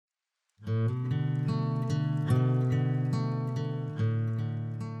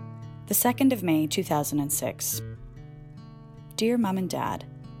The 2nd of May, 2006. Dear Mum and Dad,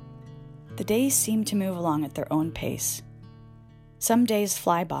 the days seem to move along at their own pace. Some days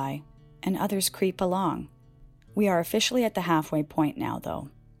fly by, and others creep along. We are officially at the halfway point now, though.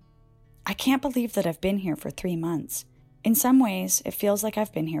 I can't believe that I've been here for 3 months. In some ways, it feels like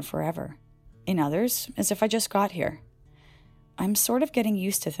I've been here forever. In others, as if I just got here. I'm sort of getting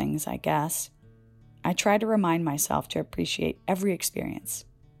used to things, I guess. I try to remind myself to appreciate every experience,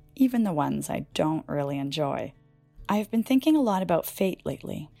 even the ones I don't really enjoy. I have been thinking a lot about fate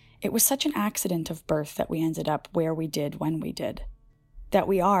lately. It was such an accident of birth that we ended up where we did when we did. That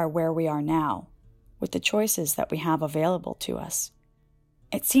we are where we are now, with the choices that we have available to us.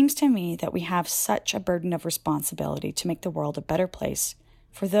 It seems to me that we have such a burden of responsibility to make the world a better place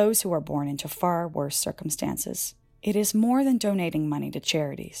for those who are born into far worse circumstances. It is more than donating money to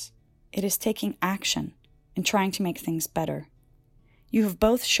charities. It is taking action and trying to make things better. You have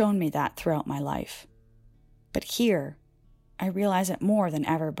both shown me that throughout my life. But here, I realize it more than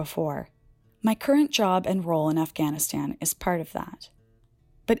ever before. My current job and role in Afghanistan is part of that.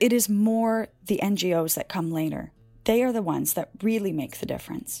 But it is more the NGOs that come later. They are the ones that really make the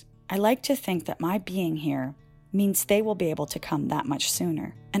difference. I like to think that my being here means they will be able to come that much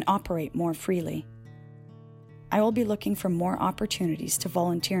sooner and operate more freely. I will be looking for more opportunities to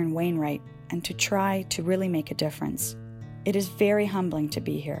volunteer in Wainwright and to try to really make a difference. It is very humbling to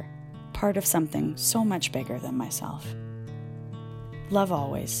be here, part of something so much bigger than myself. Love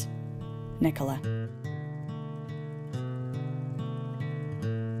always, Nicola.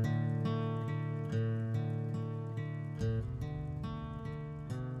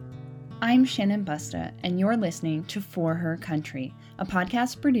 I'm Shannon Busta, and you're listening to For Her Country, a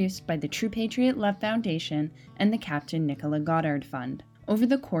podcast produced by the True Patriot Love Foundation and the Captain Nicola Goddard Fund. Over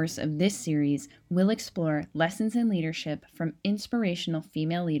the course of this series, we'll explore lessons in leadership from inspirational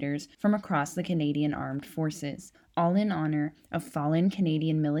female leaders from across the Canadian Armed Forces, all in honor of fallen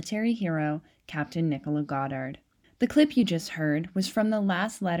Canadian military hero, Captain Nicola Goddard. The clip you just heard was from the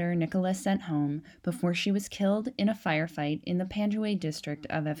last letter Nicola sent home before she was killed in a firefight in the Panjwai district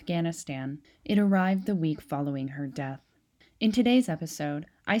of Afghanistan. It arrived the week following her death. In today's episode,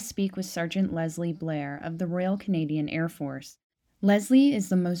 I speak with Sergeant Leslie Blair of the Royal Canadian Air Force. Leslie is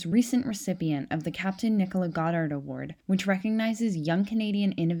the most recent recipient of the Captain Nicola Goddard Award, which recognizes young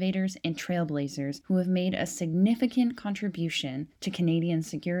Canadian innovators and trailblazers who have made a significant contribution to Canadian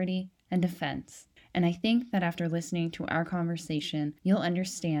security and defense. And I think that after listening to our conversation, you'll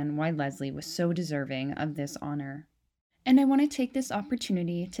understand why Leslie was so deserving of this honor. And I want to take this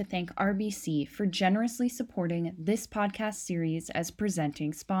opportunity to thank RBC for generously supporting this podcast series as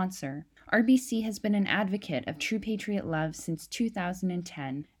presenting sponsor. RBC has been an advocate of True Patriot Love since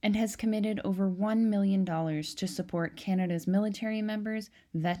 2010 and has committed over $1 million to support Canada's military members,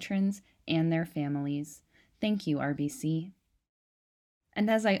 veterans, and their families. Thank you, RBC. And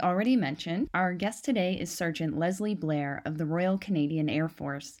as I already mentioned, our guest today is Sergeant Leslie Blair of the Royal Canadian Air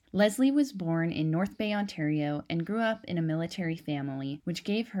Force. Leslie was born in North Bay, Ontario, and grew up in a military family, which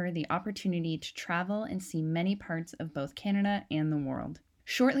gave her the opportunity to travel and see many parts of both Canada and the world.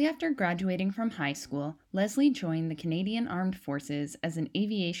 Shortly after graduating from high school, Leslie joined the Canadian Armed Forces as an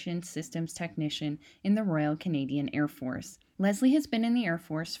aviation systems technician in the Royal Canadian Air Force. Leslie has been in the Air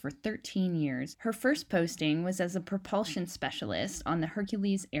Force for 13 years. Her first posting was as a propulsion specialist on the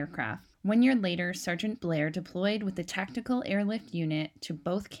Hercules aircraft. 1 year later, Sergeant Blair deployed with the Tactical Airlift Unit to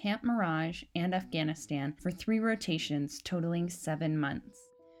both Camp Mirage and Afghanistan for 3 rotations, totaling 7 months.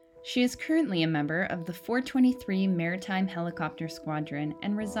 She is currently a member of the 423 Maritime Helicopter Squadron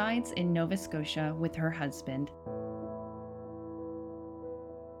and resides in Nova Scotia with her husband.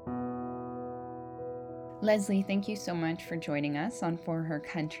 Leslie, thank you so much for joining us on For Her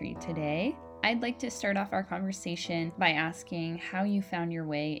Country today. I'd like to start off our conversation by asking how you found your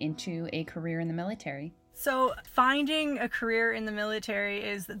way into a career in the military. So finding a career in the military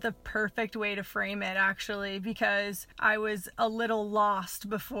is the perfect way to frame it, actually, because I was a little lost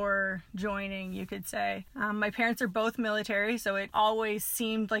before joining, you could say. My parents are both military, so it always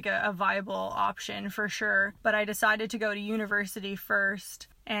seemed like a viable option for sure. But I decided to go to university first.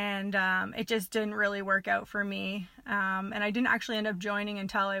 And it just didn't really work out for me. And I didn't actually end up joining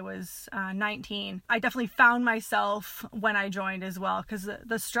until I was 19. I definitely found myself when I joined as well, because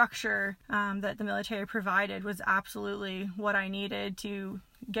the structure that the military provided was absolutely what I needed to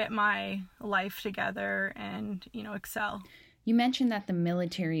get my life together and, excel. You mentioned that the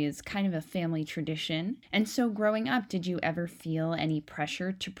military is kind of a family tradition. And so growing up, did you ever feel any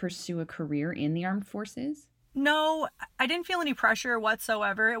pressure to pursue a career in the armed forces? No, I didn't feel any pressure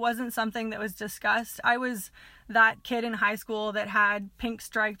whatsoever. It wasn't something that was discussed. I was that kid in high school that had pink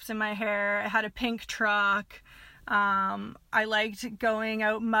stripes in my hair. I had a pink truck. I liked going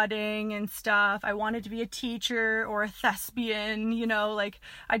out mudding and stuff. I wanted to be a teacher or a thespian, like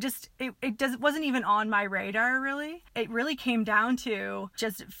it wasn't even on my radar really. It really came down to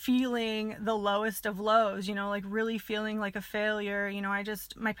just feeling the lowest of lows, like really feeling like a failure.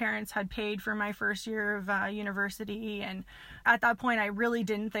 My parents had paid for my first year of university, and at that point I really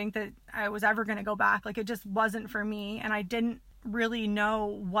didn't think that I was ever going to go back. Like, it just wasn't for me, and I didn't really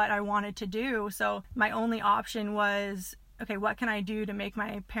know what I wanted to do. So my only option was, okay, what can I do to make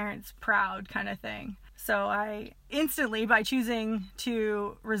my parents proud, kind of thing. So I instantly, by choosing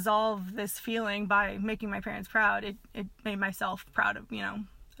to resolve this feeling by making my parents proud, it made myself proud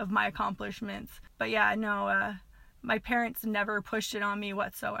of my accomplishments. But yeah, no, my parents never pushed it on me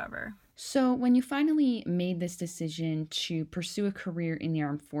whatsoever. So when you finally made this decision to pursue a career in the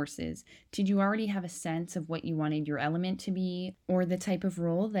armed forces, did you already have a sense of what you wanted your element to be or the type of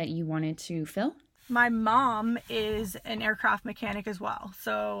role that you wanted to fill? My mom is an aircraft mechanic as well.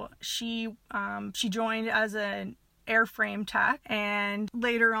 So she joined as an airframe tech, and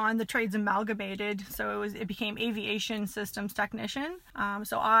later on the trades amalgamated, so it became aviation systems technician.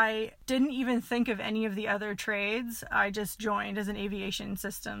 So I didn't even think of any of the other trades. I just joined as an aviation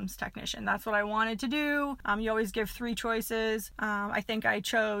systems technician. That's what I wanted to do. You always give 3 choices. I think I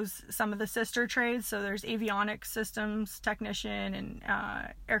chose some of the sister trades. So there's avionics systems technician and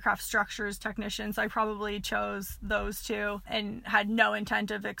aircraft structures technician. So I probably chose those 2 and had no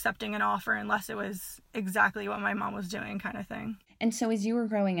intent of accepting an offer unless it was exactly what my mom was doing, kind of thing. And so as you were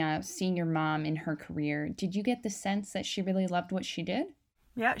growing up, seeing your mom in her career, did you get the sense that she really loved what she did?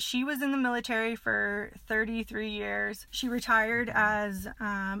 Yeah, she was in the military for 33 years. She retired as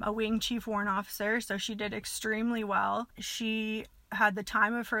a wing chief warrant officer, so she did extremely well. She had the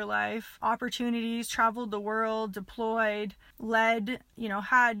time of her life, opportunities, traveled the world, deployed, led,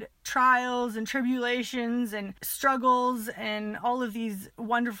 had trials and tribulations and struggles and all of these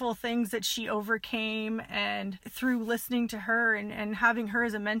wonderful things that she overcame. And through listening to her and having her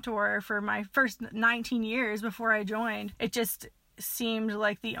as a mentor for my first 19 years before I joined, it just seemed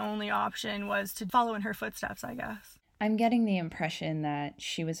like the only option was to follow in her footsteps, I guess. I'm getting the impression that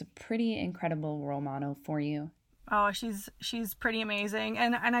she was a pretty incredible role model for you. Oh, she's pretty amazing.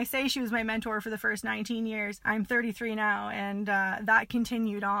 And I say she was my mentor for the first 19 years. I'm 33 now, and that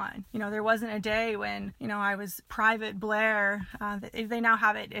continued on. There wasn't a day when, I was Private Blair. They now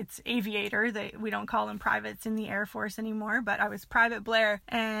have it's Aviator. We don't call them privates in the Air Force anymore, but I was Private Blair.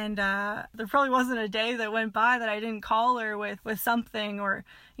 And there probably wasn't a day that went by that I didn't call her with something. Or,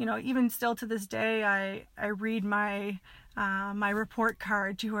 even still to this day, I read my report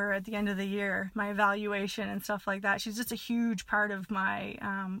card to her at the end of the year, my evaluation and stuff like that. She's just a huge part of my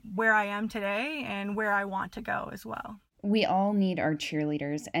where I am today and where I want to go as well. We all need our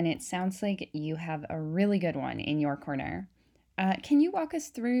cheerleaders, and it sounds like you have a really good one in your corner. Can you walk us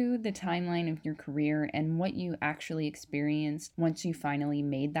through the timeline of your career and what you actually experienced once you finally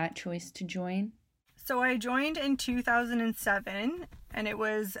made that choice to join? So I joined in 2007, and it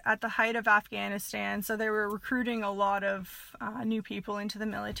was at the height of Afghanistan. So they were recruiting a lot of new people into the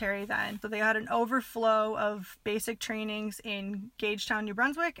military then. So they had an overflow of basic trainings in Gagetown, New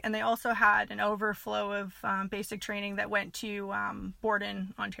Brunswick, and they also had an overflow of basic training that went to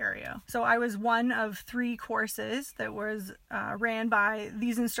Borden, Ontario. So I was one of 3 courses that was ran by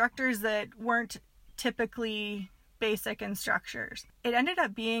these instructors that weren't typically basic instructors. It ended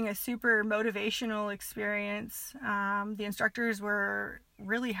up being a super motivational experience. The instructors were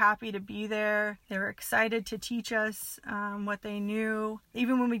really happy to be there. They were excited to teach us what they knew.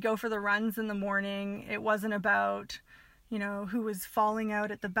 Even when we go for the runs in the morning, it wasn't about, who was falling out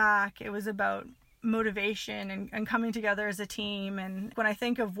at the back. It was about motivation and coming together as a team. And when I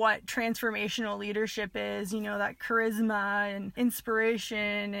think of what transformational leadership is, that charisma and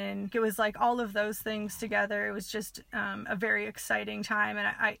inspiration, and it was like all of those things together. It was just a very exciting time, and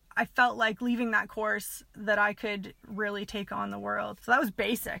I felt like leaving that course that I could really take on the world. So that was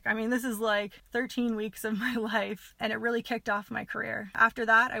basic. I mean, this is like 13 weeks of my life, and it really kicked off my career. After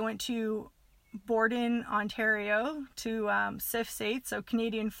that, I went to Borden, Ontario, to CIFSATE, so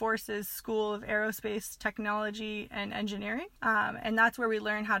Canadian Forces School of Aerospace Technology and Engineering, and that's where we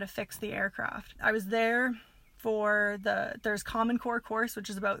learn how to fix the aircraft. I was there for there's Common Core course, which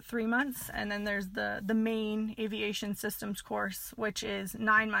is about 3 months, and then there's the main aviation systems course, which is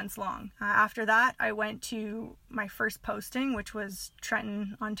 9 months long. After that, I went to my first posting, which was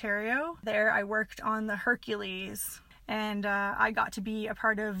Trenton, Ontario. There I worked on the Hercules, and I got to be a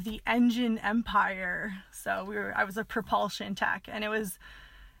part of the engine empire. So I was a propulsion tech, and it was,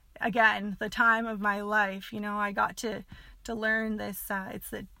 again, the time of my life. I got to learn this, it's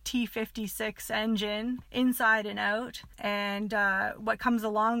the T56 engine inside and out. And what comes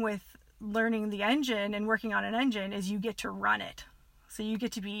along with learning the engine and working on an engine is you get to run it. So you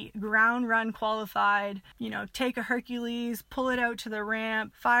get to be ground run qualified, take a Hercules, pull it out to the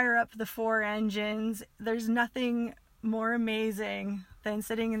ramp, fire up the 4 engines. There's nothing more amazing than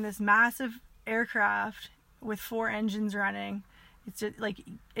sitting in this massive aircraft with 4 engines running.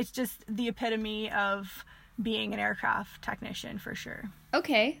 It's just the epitome of being an aircraft technician, for sure.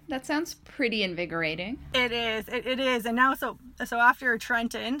 Okay, that sounds pretty invigorating. It is. It is. And now, so after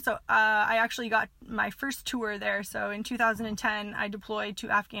Trenton, I actually got my first tour there. So in 2010, I deployed to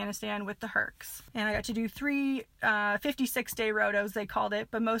Afghanistan with the Hercs. And I got to do 3 56-day rotos, they called it.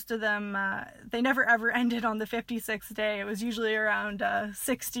 But most of them, they never ever ended on the 56th day. It was usually around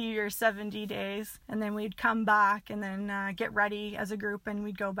 60 or 70 days. And then we'd come back and then get ready as a group, and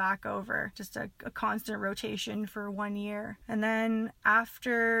we'd go back over. Just a constant rotation for 1 year. And then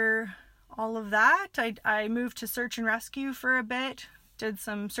after all of that, I moved to search and rescue for a bit, did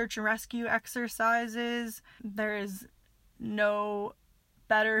some search and rescue exercises. There is no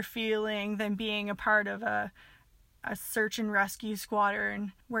better feeling than being a part of a search and rescue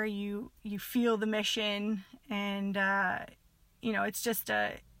squadron where you feel the mission, and it's just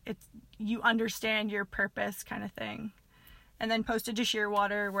you understand your purpose kind of thing. And then posted to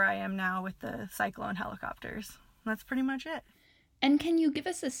Shearwater, where I am now with the Cyclone helicopters. That's pretty much it. And can you give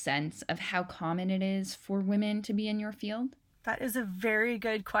us a sense of how common it is for women to be in your field? That is a very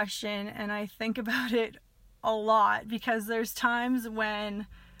good question, and I think about it a lot, because there's times when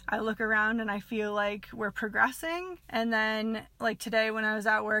I look around and I feel like we're progressing, and then like today when I was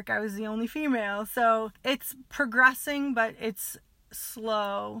at work, I was the only female. So it's progressing, but it's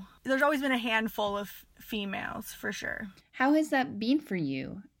slow. There's always been a handful of females, for sure. How has that been for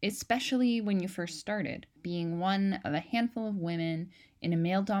you, especially when you first started, being one of a handful of women in a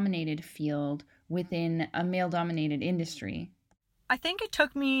male-dominated field within a male-dominated industry? I think it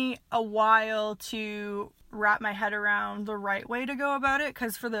took me a while to wrap my head around the right way to go about it,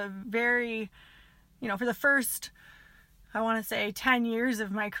 because for the first, I want to say 10 years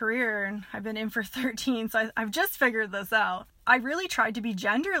of my career, and I've been in for 13, so I've just figured this out. I really tried to be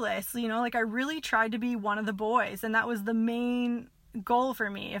genderless, I really tried to be one of the boys, and that was the main goal for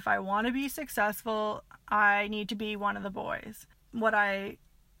me. If I want to be successful, I need to be one of the boys. What I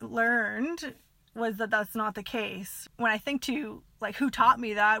learned was that that's not the case. When I think to who taught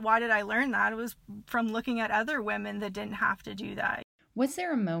me that, why did I learn that? It was from looking at other women that didn't have to do that. Was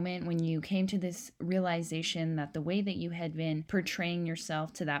there a moment when you came to this realization that the way that you had been portraying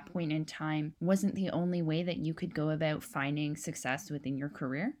yourself to that point in time wasn't the only way that you could go about finding success within your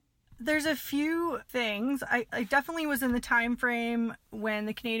career? There's a few things. I definitely was in the time frame when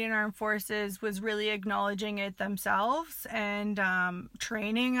the Canadian Armed Forces was really acknowledging it themselves and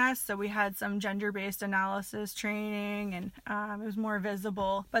training us. So we had some gender-based analysis training, and it was more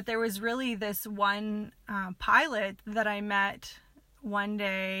visible. But there was really this one pilot that I met one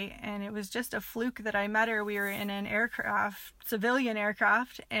day, and it was just a fluke that I met her. We were in an aircraft, civilian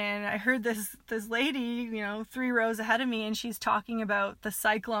aircraft, and I heard this lady, 3 rows ahead of me, and she's talking about the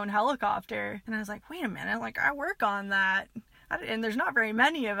Cyclone helicopter. And I was like, wait a minute, I work on that. And there's not very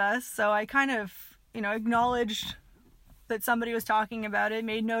many of us, so I kind of, acknowledged that somebody was talking about it,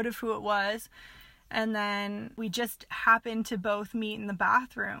 made note of who it was, and then we just happened to both meet in the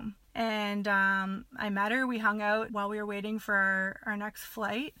bathroom. And I met her. We hung out while we were waiting for our next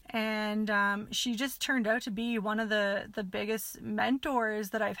flight, and she just turned out to be one of the biggest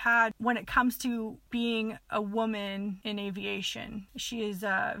mentors that I've had when it comes to being a woman in aviation. She is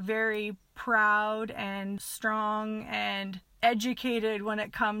very proud and strong and educated when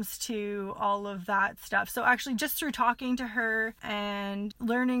it comes to all of that stuff. So actually, just through talking to her and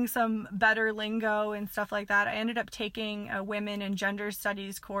learning some better lingo and stuff like that, I ended up taking a women and gender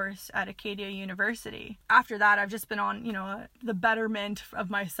studies course at Acadia University. After that, I've just been on, the betterment of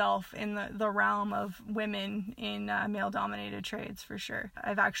myself in the realm of women in male-dominated trades, for sure.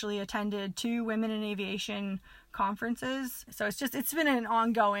 I've actually attended 2 women in aviation conferences. So it's been an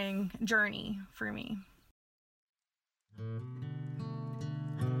ongoing journey for me.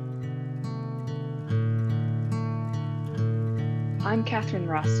 I'm Catherine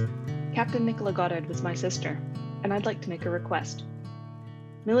Ross. Captain Nicola Goddard was my sister, and I'd like to make a request.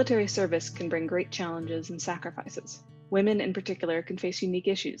 Military service can bring great challenges and sacrifices. Women in particular can face unique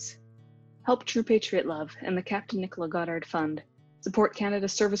issues. Help True Patriot Love and the Captain Nicola Goddard Fund support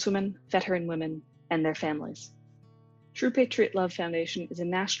Canada's servicewomen, veteran women, and their families. True Patriot Love Foundation is a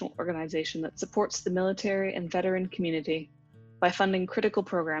national organization that supports the military and veteran community by funding critical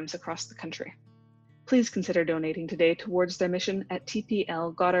programs across the country. Please consider donating today towards their mission at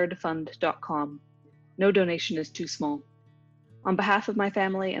tplgoddardfund.com. No donation is too small. On behalf of my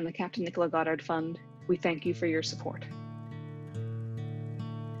family and the Captain Nicola Goddard Fund, we thank you for your support.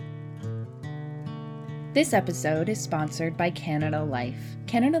 This episode is sponsored by Canada Life.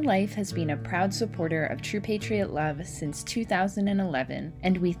 Canada Life has been a proud supporter of True Patriot Love since 2011,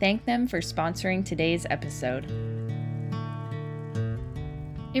 and we thank them for sponsoring today's episode.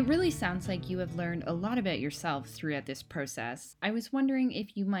 It really sounds like you have learned a lot about yourself throughout this process. I was wondering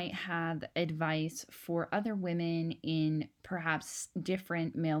if you might have advice for other women in perhaps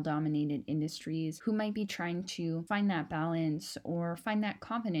different male-dominated industries who might be trying to find that balance or find that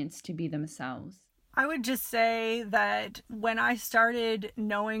confidence to be themselves. I would just say that when I started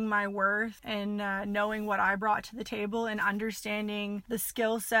knowing my worth and knowing what I brought to the table and understanding the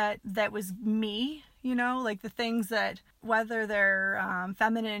skill set that was me, like the things that, whether they're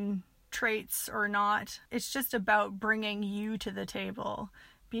feminine traits or not, it's just about bringing you to the table,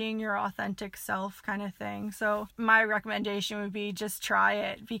 being your authentic self kind of thing. So my recommendation would be just try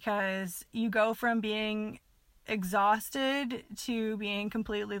it, because you go from being exhausted to being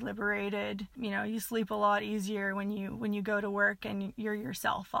completely liberated. You sleep a lot easier when you go to work and you're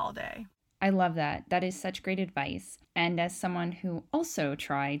yourself all day. I love that. That is such great advice. And as someone who also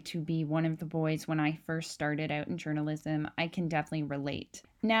tried to be one of the boys when I first started out in journalism, I can definitely relate.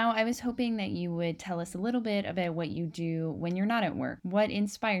 Now, I was hoping that you would tell us a little bit about what you do when you're not at work. What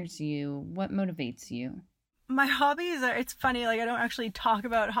inspires you? What motivates you? My hobbies are, it's funny, I don't actually talk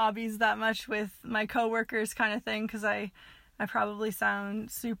about hobbies that much with my coworkers kind of thing, because I probably sound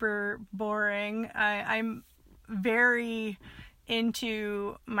super boring. I'm very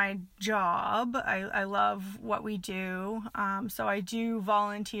into my job. I love what we do. So I do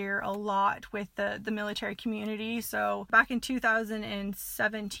volunteer a lot with the military community. So back in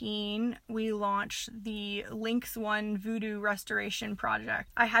 2017, we launched the Lynx One Voodoo Restoration Project.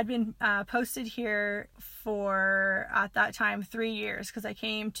 I had been posted here for, at that time, 3 years, because I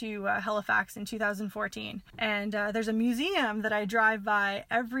came to Halifax in 2014. And there's a museum that I drive by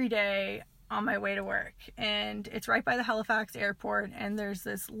every day on my way to work, and it's right by the Halifax airport, and there's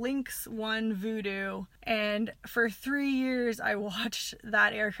this Lynx One Voodoo, and for 3 years I watched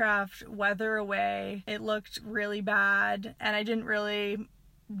that aircraft weather away. It looked really bad, and I didn't really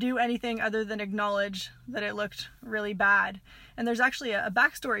do anything other than acknowledge that it looked really bad. And there's actually a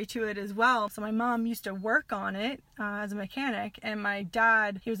backstory to it as well. So my mom used to work on it as a mechanic, and my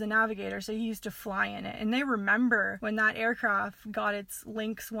dad, he was a navigator, so he used to fly in it. And they remember when that aircraft got its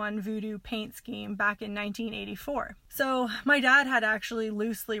Lynx One Voodoo paint scheme back in 1984. So my dad had actually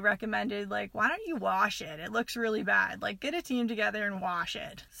loosely recommended, why don't you wash it? It looks really bad. Get a team together and wash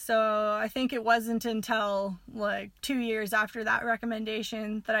it. So I think it wasn't until 2 years after that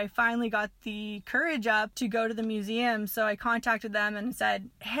recommendation that I finally got the courage up to go to the museum. So I contacted them and said,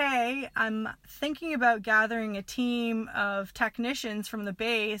 hey, I'm thinking about gathering a team of technicians from the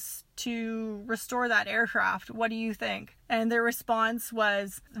base to restore that aircraft. What do you think? And their response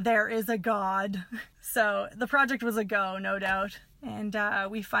was, there is a God. So the project was a go, no doubt. And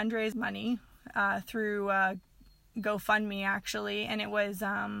we fundraised money through GoFundMe, actually. And it was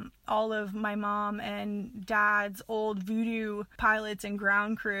all of my mom and dad's old voodoo pilots and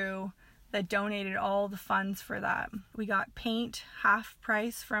ground crew that donated all the funds for that. We got paint half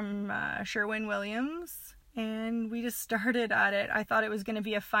price from Sherwin-Williams, and we just started at it. I thought it was going to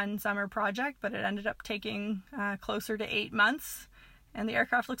be a fun summer project, but it ended up taking closer to 8 months, and the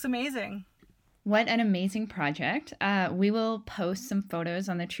aircraft looks amazing. What an amazing project. We will post some photos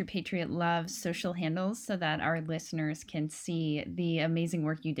on the True Patriot Love social handles so that our listeners can see the amazing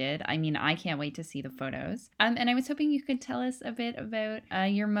work you did. I mean, I can't wait to see the photos. And I was hoping you could tell us a bit about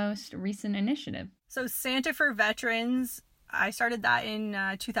your most recent initiative. So Santa for Veterans, I started that in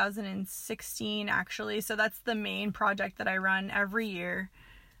 2016, actually. So that's the main project that I run every year.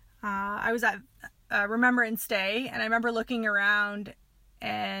 I was at Remembrance Day, and I remember looking around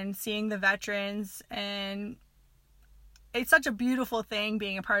and seeing the veterans, and it's such a beautiful thing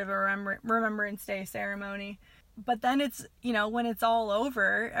being a part of a Remembrance Day ceremony. But then it's, when it's all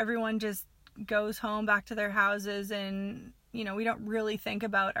over, everyone just goes home back to their houses, and, we don't really think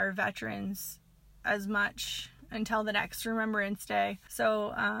about our veterans as much until the next Remembrance Day.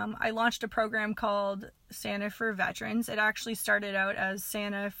 So I launched a program called Santa for Veterans. It actually started out as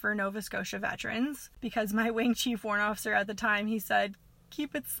Santa for Nova Scotia Veterans, because my Wing Chief Warrant Officer at the time, he said,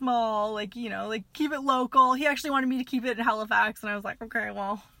 keep it small, keep it local. He actually wanted me to keep it in Halifax, and I was like, okay,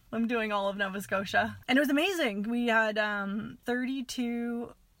 well, I'm doing all of Nova Scotia. And it was amazing. We had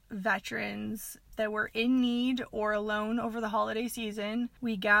 32 veterans that were in need or alone over the holiday season.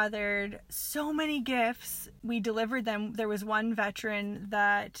 We gathered so many gifts. We delivered them. There was one veteran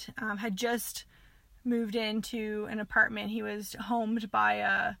that had just moved into an apartment. He was homed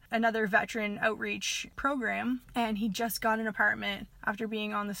by another veteran outreach program, and he just got an apartment after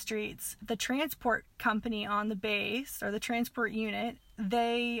being on the streets. The transport company on the base, or the transport unit,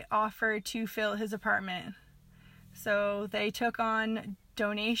 they offered to fill his apartment. So they took on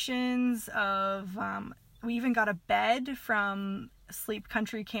donations of, we even got a bed from Sleep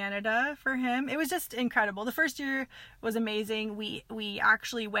Country Canada for him. It was just incredible. The first year was amazing. We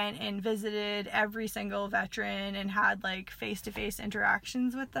actually went and visited every single veteran and had like face-to-face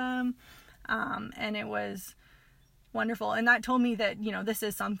interactions with them. And it was wonderful. And that told me that, you know, this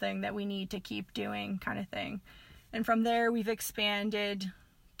is something that we need to keep doing, kind of thing. And from there, we've expanded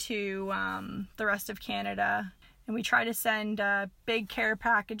to the rest of Canada. And we try to send big care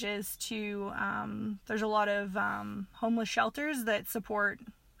packages to, there's a lot of homeless shelters that support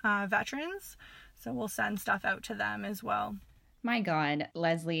veterans. So we'll send stuff out to them as well. My God,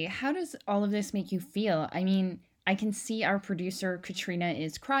 Leslie, how does all of this make you feel? I mean, I can see our producer, Katrina,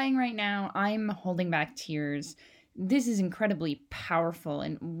 is crying right now. I'm holding back tears. This is incredibly powerful,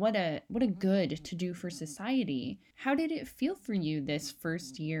 and what a good to do for society. How did it feel for you this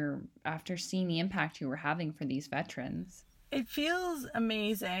first year after seeing the impact you were having for these veterans? It feels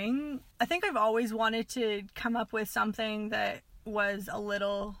amazing. I think I've always wanted to come up with something that was a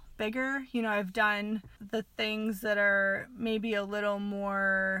little bigger. You know, I've done the things that are maybe a little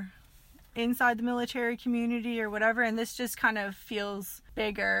more inside the military community or whatever, and this just kind of feels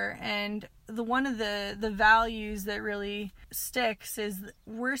bigger. And one of the values that really sticks is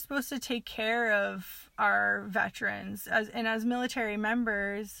we're supposed to take care of our veterans as military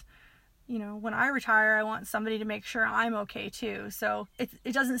members. You know, when I retire, I want somebody to make sure I'm okay too. So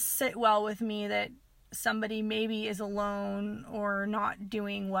it doesn't sit well with me that somebody maybe is alone or not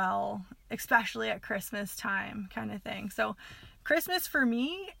doing well, especially at Christmas time, kind of thing. So Christmas for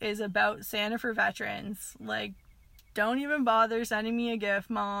me is about Santa for veterans. Like, don't even bother sending me a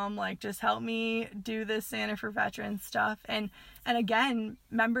gift, Mom. Like, just help me do this Santa for veterans stuff. And again,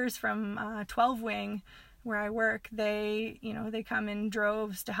 members from 12 Wing, where I work, they come in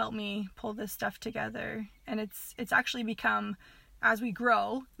droves to help me pull this stuff together. And it's actually become, as we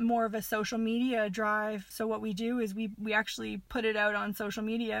grow, more of a social media drive. So what we do is we actually put it out on social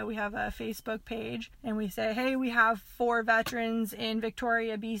media. We have a Facebook page and we say, hey, we have 4 veterans in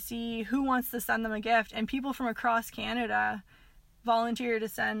Victoria, BC. Who wants to send them a gift? And people from across Canada volunteer to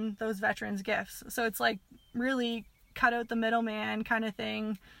send those veterans gifts. So it's like really cut out the middleman kind of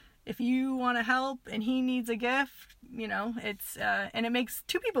thing. If you want to help and he needs a gift, you know, it's and it makes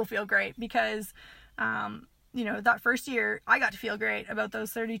 2 people feel great because you know, that first year I got to feel great about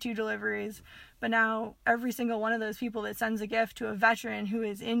those 32 deliveries, but now every single one of those people that sends a gift to a veteran who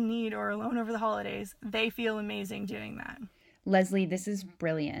is in need or alone over the holidays, they feel amazing doing that. Leslie, this is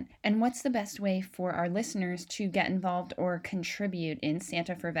brilliant. And what's the best way for our listeners to get involved or contribute in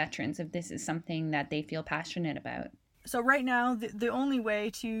Santa for Veterans if this is something that they feel passionate about? So right now, the only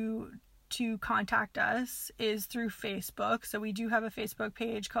way to contact us is through Facebook. So we do have a Facebook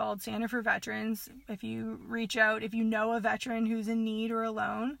page called Santa for Veterans. If you reach out, if you know a veteran who's in need or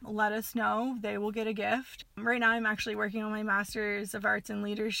alone, let us know. They will get a gift. Right now I'm actually working on my Master's of Arts in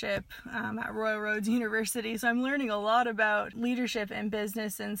Leadership at Royal Roads University. So I'm learning a lot about leadership and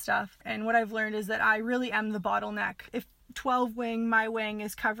business and stuff. And what I've learned is that I really am the bottleneck. If 12 Wing, my wing,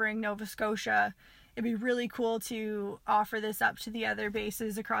 is covering Nova Scotia, it'd be really cool to offer this up to the other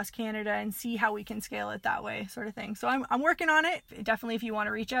bases across Canada and see how we can scale it that way, sort of thing. So I'm working on it. Definitely, if you want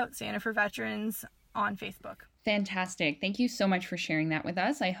to reach out, Santa for Veterans on Facebook. Fantastic. Thank you so much for sharing that with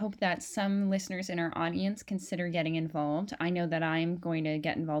us. I hope that some listeners in our audience consider getting involved. I know that I'm going to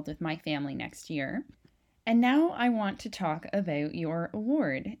get involved with my family next year. And now I want to talk about your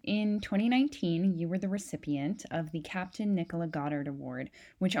award. In 2019, you were the recipient of the Captain Nicola Goddard Award,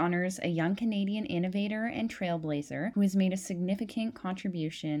 which honors a young Canadian innovator and trailblazer who has made a significant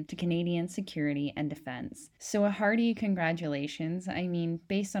contribution to Canadian security and defense. So a hearty congratulations. I mean,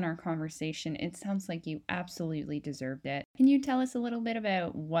 based on our conversation, it sounds like you absolutely deserved it. Can you tell us a little bit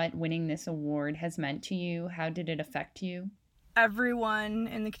about what winning this award has meant to you? How did it affect you? Everyone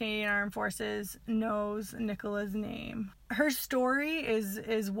in the Canadian Armed Forces knows Nicola's name. Her story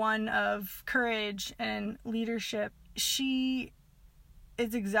is one of courage and leadership. She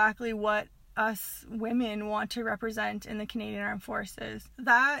is exactly what us women want to represent in the Canadian Armed Forces.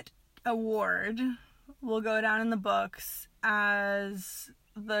 That award will go down in the books as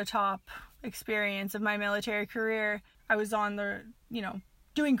the top experience of my military career. I was on the,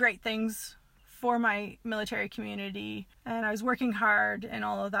 doing great things for my military community, and I was working hard and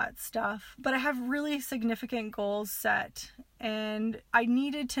all of that stuff. But I have really significant goals set, and I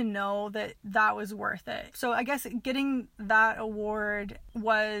needed to know that that was worth it. So I guess getting that award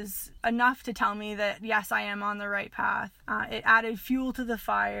was enough to tell me that, yes, I am on the right path. It added fuel to the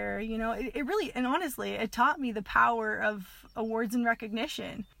fire. It really, and honestly, it taught me the power of awards and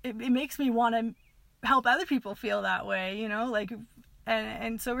recognition. It makes me want to help other people feel that way,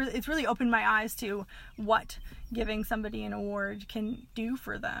 and so it's really opened my eyes to what giving somebody an award can do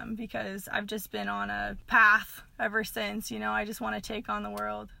for them, because I've just been on a path ever since. I just want to take on the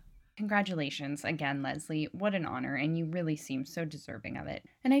world. Congratulations again, Leslie. What an honor, and you really seem so deserving of it.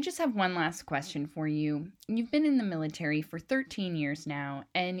 And I just have one last question for you. You've been in the military for 13 years now,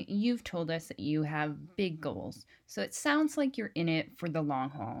 and you've told us that you have big goals. So it sounds like you're in it for the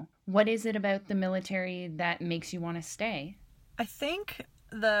long haul. What is it about the military that makes you want to stay? I think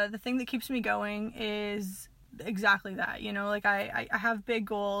the thing that keeps me going is exactly that. I have big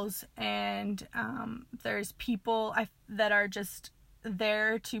goals, and there's people that are just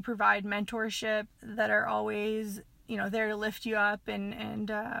there to provide mentorship, that are always there to lift you up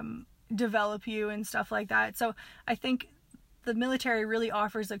and develop you and stuff like that. So I think the military really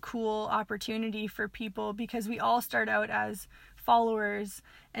offers a cool opportunity for people, because we all start out as followers,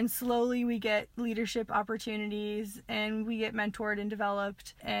 and slowly we get leadership opportunities and we get mentored and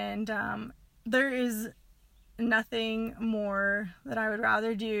developed, and there is nothing more that I would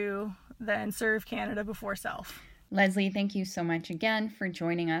rather do than serve Canada before self. Leslie, thank you so much again for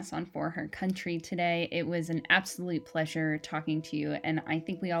joining us on For Her Country today. It was an absolute pleasure talking to you, and I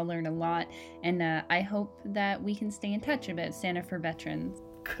think we all learned a lot, and I hope that we can stay in touch about Santa for Veterans.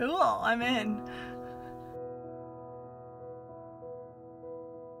 Cool, I'm in.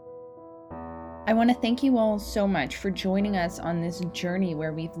 I want to thank you all so much for joining us on this journey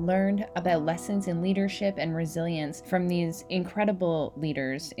where we've learned about lessons in leadership and resilience from these incredible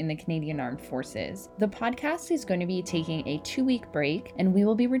leaders in the Canadian Armed Forces. The podcast is going to be taking a 2-week break, and we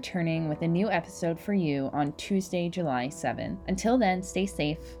will be returning with a new episode for you on Tuesday, July 7. Until then, stay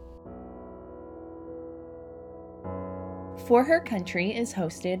safe. For Her Country is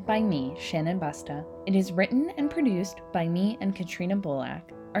hosted by me, Shannon Busta. It is written and produced by me and Katrina Bulak.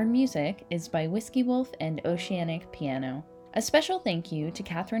 Our music is by Whiskey Wolf and Oceanic Piano. A special thank you to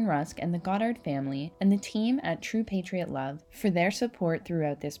Catherine Rusk and the Goddard family and the team at True Patriot Love for their support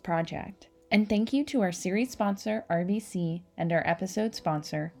throughout this project. And thank you to our series sponsor, RBC, and our episode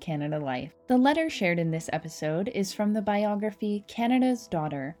sponsor, Canada Life. The letter shared in this episode is from the biography Canada's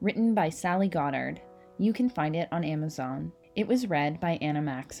Daughter, written by Sally Goddard. You can find it on Amazon. It was read by Anna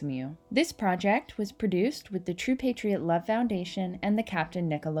Maximew. This project was produced with the True Patriot Love Foundation and the Captain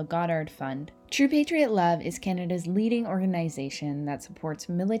Nicola Goddard Fund. True Patriot Love is Canada's leading organization that supports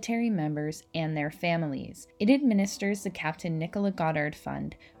military members and their families. It administers the Captain Nicola Goddard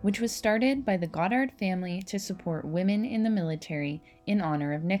Fund, which was started by the Goddard family to support women in the military in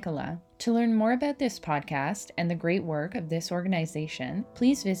honor of Nicola. To learn more about this podcast and the great work of this organization,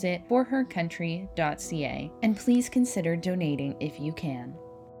 please visit forhercountry.ca, and please consider donating if you can.